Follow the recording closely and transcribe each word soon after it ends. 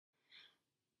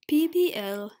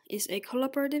PBL is a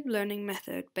collaborative learning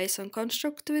method based on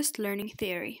constructivist learning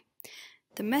theory.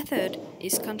 The method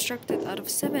is constructed out of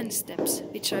 7 steps,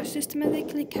 which are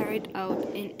systematically carried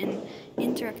out in an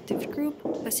interactive group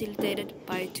facilitated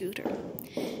by a tutor.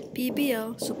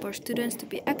 PBL supports students to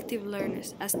be active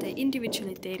learners as they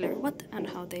individually tailor what and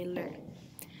how they learn.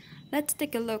 Let's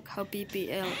take a look how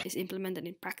PBL is implemented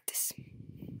in practice.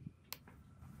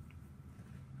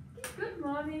 Good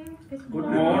morning. Good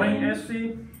morning,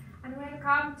 Essie. And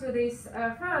welcome to this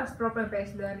first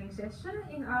problem-based learning session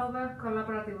in our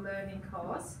collaborative learning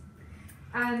course.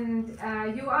 And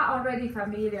you are already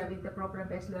familiar with the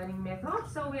problem-based learning method,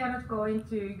 so we are not going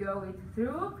to go it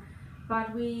through.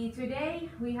 But today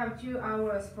we have 2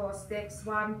 hours for steps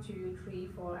 1, 2, 3,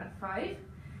 4 and 5.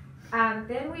 And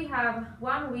then we have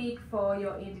 1 week for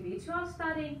your individual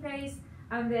studying phase,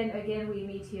 and then again we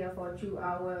meet here for 2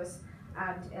 hours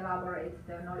and elaborate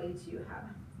the knowledge you have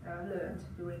learned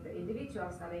during the individual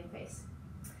studying phase.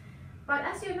 But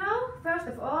as you know, first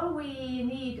of all, we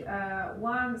need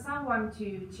someone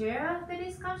to chair the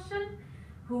discussion,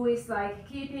 who is like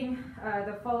keeping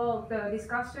the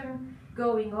discussion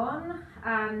going on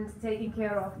and taking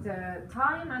care of the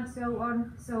time and so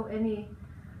on. So any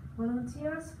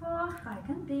volunteers for? I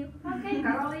can be. Okay,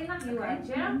 Carolina, you are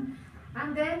chair.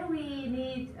 And then we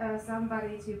need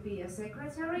somebody to be a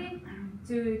secretary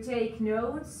to take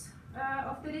notes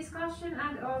of the discussion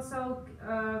and also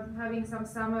having some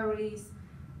summaries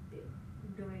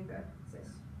during the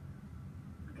session.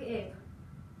 Okay,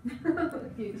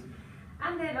 good.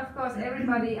 And then of course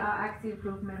everybody are active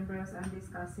group members and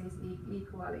discusses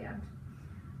equally and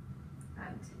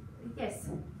yes.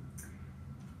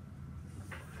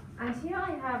 And here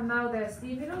I have now the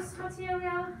stimulus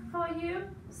material for you.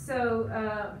 So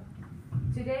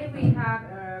today we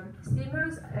have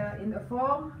stimulus in the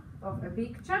form of a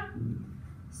picture.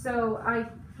 So I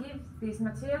give these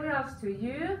materials to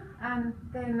you, and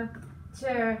then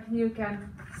Chair, you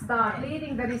can start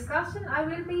leading the discussion. I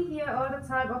will be here all the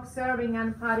time observing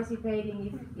and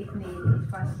participating if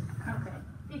needed. But okay,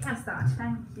 you can start.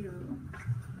 Thank you.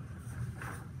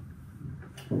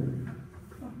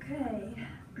 Okay.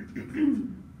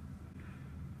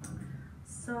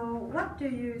 So, what do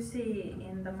you see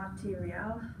in the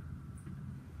material?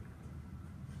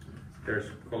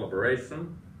 There's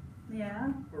collaboration.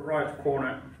 Yeah. Right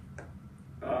corner.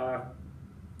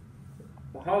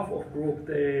 Half of group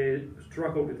they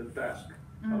struggle with the task.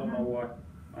 I don't know why.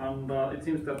 And it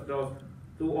seems that those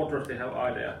 2 authors they have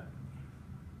idea.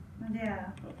 Yeah.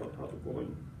 About how to go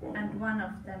in. And one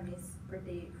of them is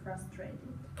pretty frustrated.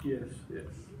 Yes, yes.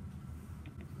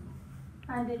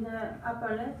 And in the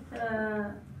upper left,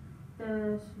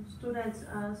 the students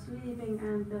are sleeping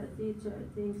and the teacher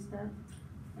thinks that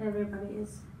everybody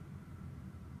is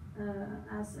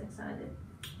as excited.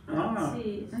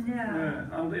 Yeah.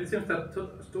 And it seems that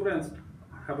students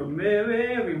have a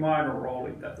very minor role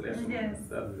in that lesson. Yes.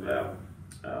 That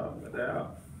they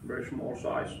are very small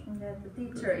size. Yeah, the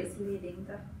teacher is leading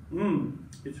the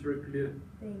it's very clear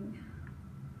thing.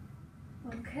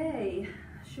 Okay,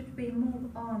 should we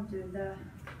move on to the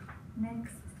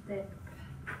next step?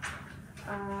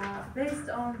 Based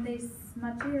on this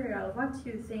material, what do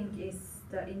you think is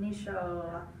the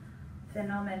initial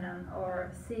phenomenon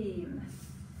or theme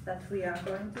that we are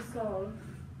going to solve?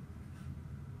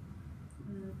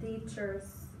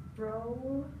 Teacher's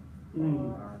role?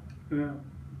 Or yeah.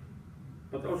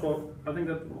 But also, I think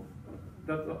that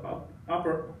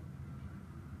upper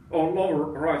or lower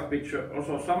right picture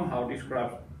also somehow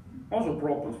describes also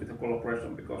problems with the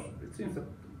collaboration, because it seems that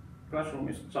classroom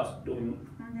is just doing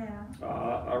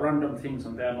random things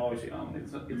and they are noisy and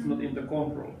it's not in the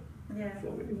control. Yeah.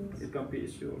 So it can be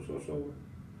issues also.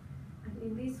 And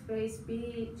in this phase,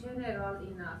 be general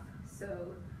enough.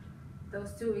 So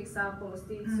those 2 examples,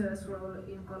 teacher's role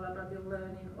in collaborative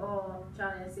learning or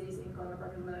challenges in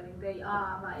collaborative learning, they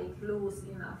are like loose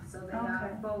enough. So they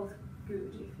are both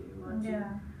good if you want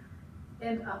to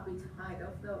end up with either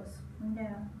of those.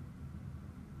 Yeah.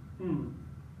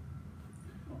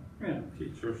 Yeah.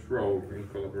 Teacher's role in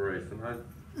collaboration. I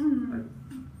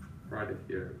write it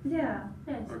here. Yeah.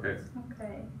 Yes. Okay.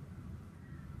 Okay.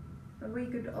 We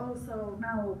could also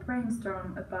now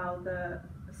brainstorm about the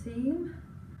theme,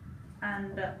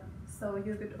 and so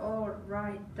you could all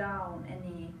write down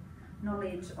any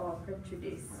knowledge or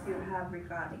prejudice you have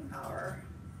regarding our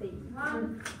theme.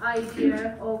 One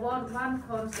idea or one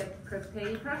concept per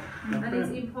paper, and it's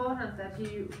important that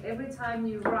you, every time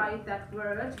you write that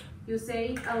word, you say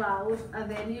it aloud and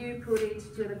then you put it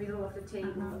to the middle of the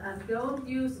table, and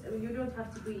you don't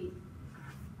have to be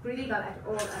critical at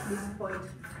all at this point.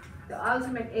 The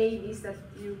ultimate aim is that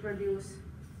you produce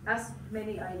as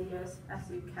many ideas as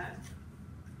you can.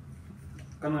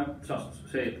 Can I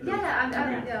just say it?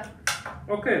 Yeah.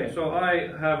 Okay, so I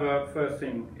have a first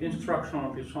thing,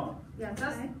 instructional design. Yeah,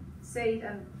 just say it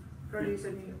and produce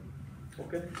a new.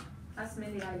 Okay. As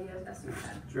many ideas as you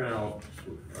can. General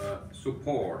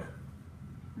support.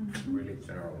 Really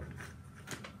general.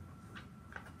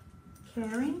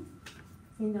 Caring.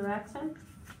 Interaction.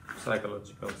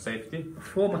 Psychological safety.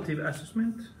 Formative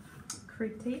assessment.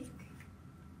 Critique.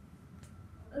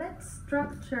 Let's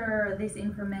structure this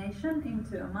information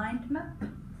into a mind map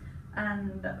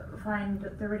and find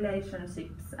the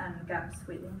relationships and gaps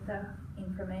within the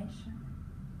information.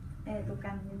 Eetu,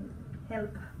 can you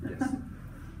help? Yes.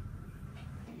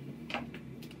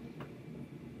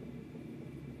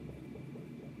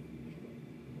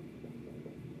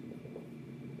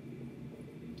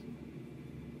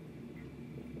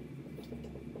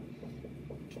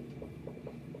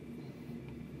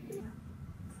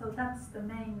 So that's the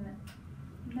main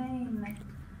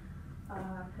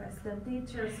question,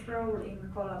 teacher's role in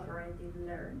collaborative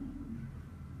learning.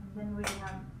 And then we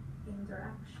have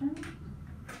interaction.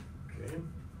 Okay.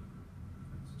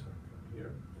 Let's start from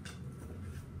here.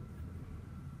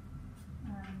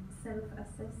 And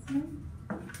self-assessment.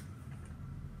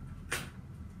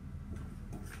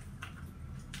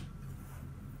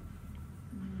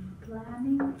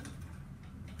 Planning.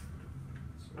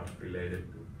 It's not related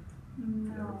to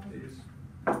No. these.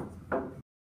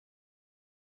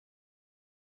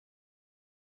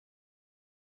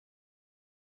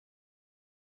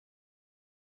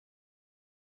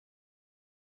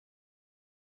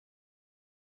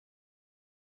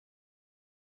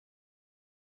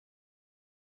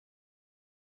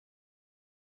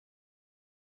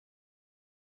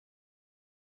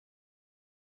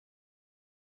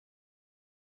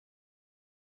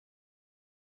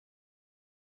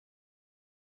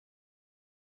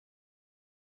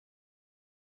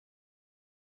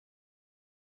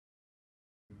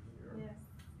 Yes,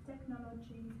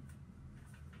 technology.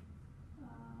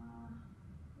 Well,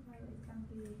 it can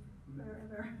be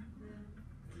wherever.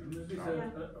 This is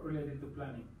related to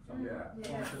planning.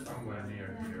 Somewhere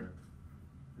near Yeah. here.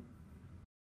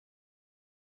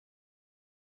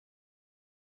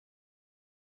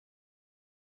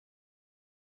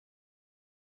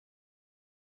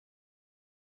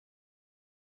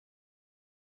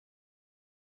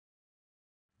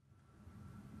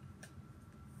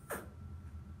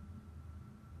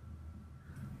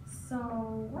 So,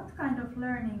 what kind of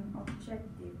learning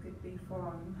objective could be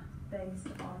formed based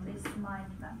on this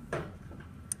mind map?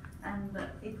 And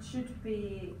it should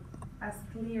be as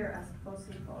clear as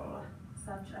possible,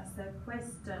 such as a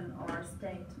question or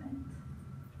statement.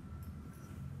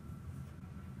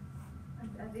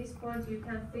 At this point you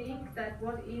can think that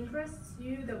what interests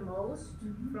you the most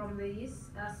from these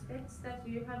aspects that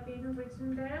you have been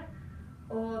written there,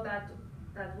 or that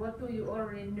what do you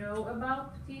already know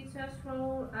about teacher's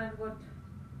role and what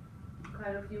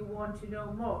kind of you want to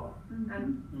know more,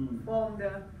 and form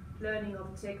the learning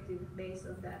objective based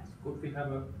on that. Could we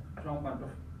have some kind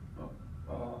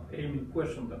of aiming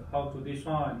question that how to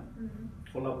design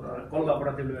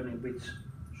collaborative learning which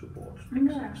supports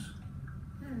Yeah. success?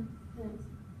 Yes.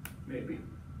 Maybe.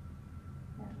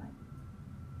 Yeah, like,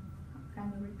 can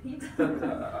you repeat?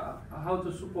 How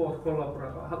to support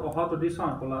how to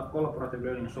design collaborative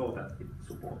learning so that it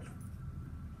supports.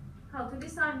 How to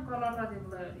design collaborative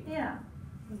learning. Yeah.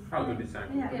 How to design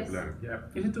collaborative Yes. learning.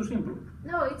 Yeah. Is it too simple?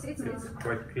 No, it's It's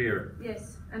quite clear.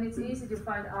 yes, and it's easy to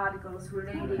find articles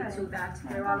related Okay. to that.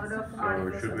 Yeah, There are a lot that's of So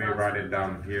articles should we about write it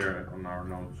down here on our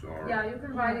notes or? Yeah, you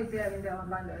can write it there in the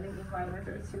online learning environment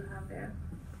Okay. which you have there.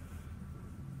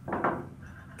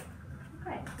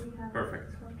 Okay, we have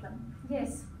Perfect. Scotland.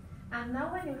 Yes, and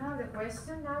now when you have the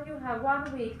question, now you have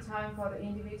 1 week time for the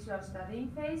individual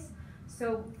studying phase.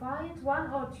 So find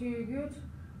 1 or 2 good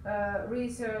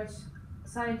research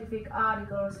scientific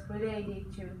articles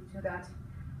related to that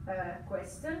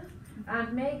question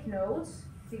and make notes,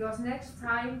 because next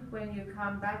time when you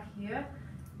come back here,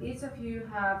 each of you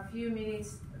have few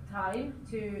minutes time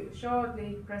to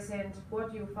shortly present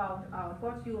what you found out,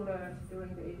 what you learned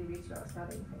during the individual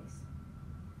studying phase.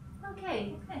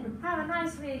 Okay, have a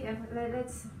nice week and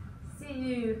let's see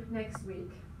you next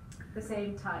week, the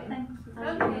same time.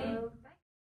 Thank you. Okay.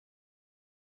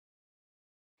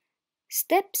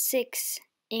 Step 6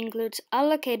 includes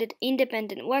allocated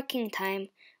independent working time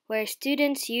where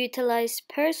students utilize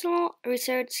personal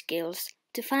research skills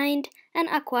to find and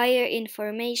acquire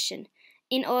information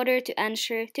in order to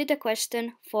answer to the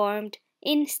question formed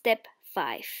in Step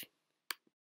 5.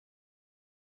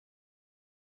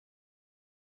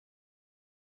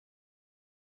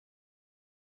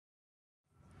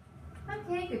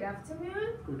 Okay, good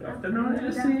afternoon. Good afternoon, Good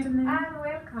Elsie. afternoon. And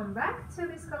welcome back to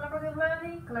this collaborative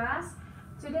learning class.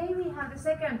 Today we have the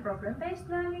second problem-based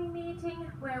learning meeting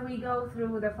where we go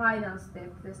through the final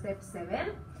step, the step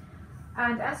 7.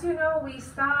 And as you know, we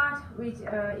start with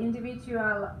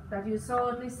individual, that you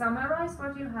shortly summarize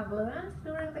what you have learned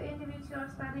during the individual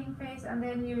studying phase, and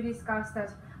then you discuss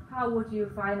that how would you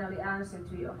finally answer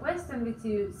to your question which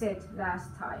you said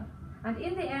last time. And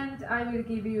in the end, I will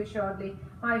give you shortly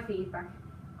my feedback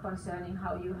concerning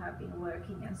how you have been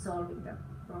working and solving the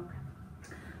problem.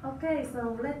 Okay,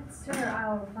 so let's share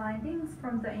our findings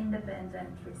from the independent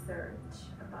research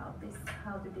about this,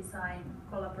 how to design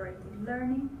collaborative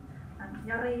learning. And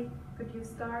Jari, could you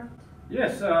start?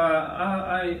 Yes,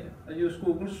 I use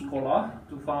Google Scholar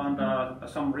to find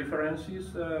some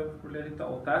references related to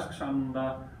our tasks, and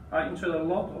I enjoyed a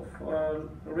lot of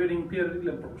reading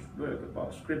PBLedumove's work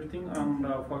about scripting, and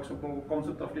for example,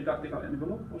 concept of didactical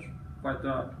envelope was quite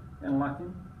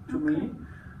enlightening to me,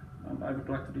 and I would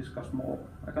like to discuss more.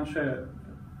 I can share,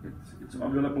 it's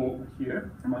available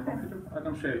here on my computer. I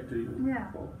can share it to you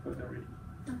for further reading.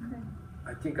 Okay.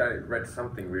 I think I read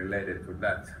something related to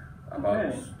that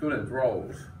about student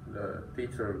roles. The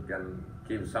teacher can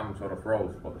give some sort of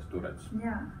roles for the students.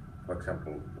 Yeah. For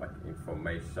example, like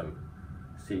information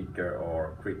seeker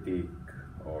or critique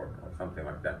or something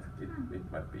like that.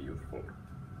 It might be useful.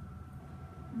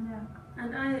 Yeah.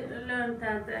 And I learned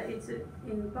that it's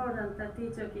important that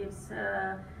teacher gives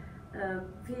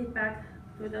feedback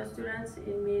to the students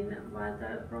in meanwhile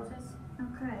the process.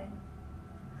 Okay.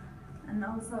 And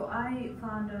also I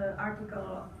found an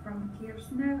article from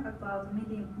Kirchner about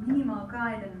minimal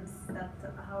guidance, that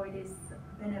how it is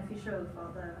beneficial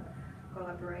for the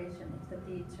collaboration if the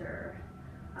teacher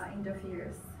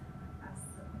interferes as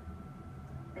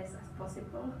less as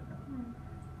possible.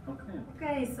 Okay.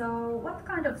 Okay, so what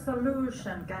kind of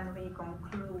solution can we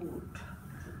conclude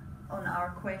on our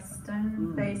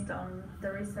question based on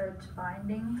the research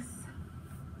findings?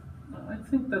 I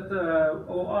think that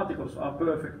all articles are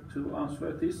perfect to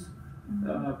answer this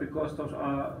because those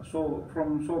are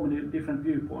from so many different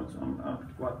viewpoints and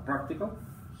quite practical.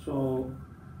 So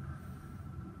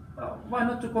why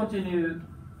not to continue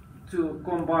to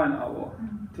combine our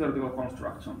theoretical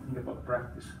constructs and think about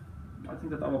practice? I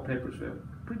think that our papers were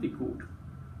pretty good.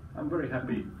 I'm very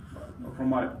happy from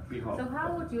my behalf. So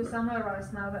how would you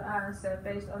summarize now the answer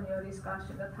based on your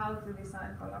discussion that how to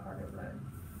design collaborative learning?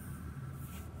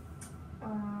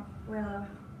 Well,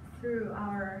 through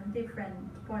our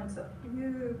different points of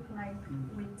view, like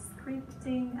with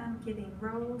scripting and giving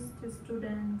roles to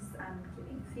students and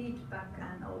giving feedback,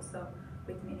 and also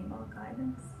with minimal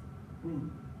guidance.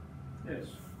 Yes.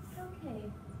 Okay.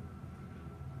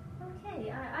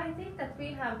 Okay, I think that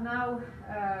we have now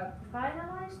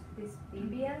finalized this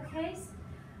PBL case,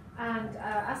 and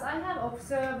as I have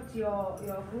observed your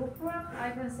group work,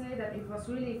 I can say that it was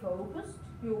really focused.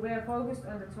 You were focused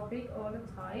on the topic all the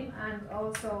time, and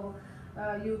also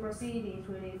you proceeded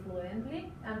really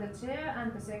fluently, and the chair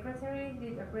and the secretary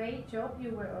did a great job.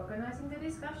 You were organizing the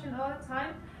discussion all the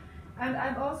time. And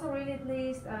I'm also really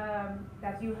pleased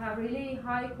that you have really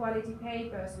high quality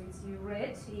papers which you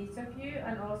read, each of you,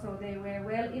 and also they were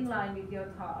well in line with your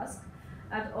task.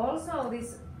 And also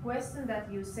this question that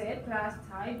you said last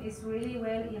time is really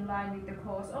well in line with the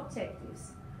course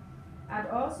objectives. And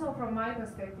also from my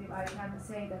perspective, I can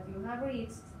say that you have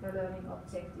reached the learning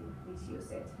objective which you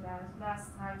said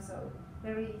last time, so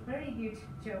very, very good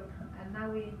job. And now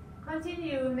we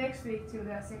continue next week to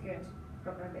the second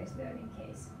problem-based learning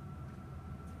case.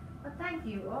 But thank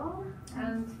you all,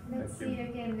 and let's see you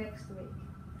again next week.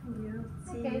 See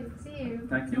you. See you.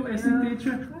 Thank you, Essie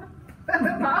teacher.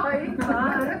 Bye.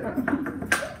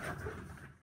 Bye.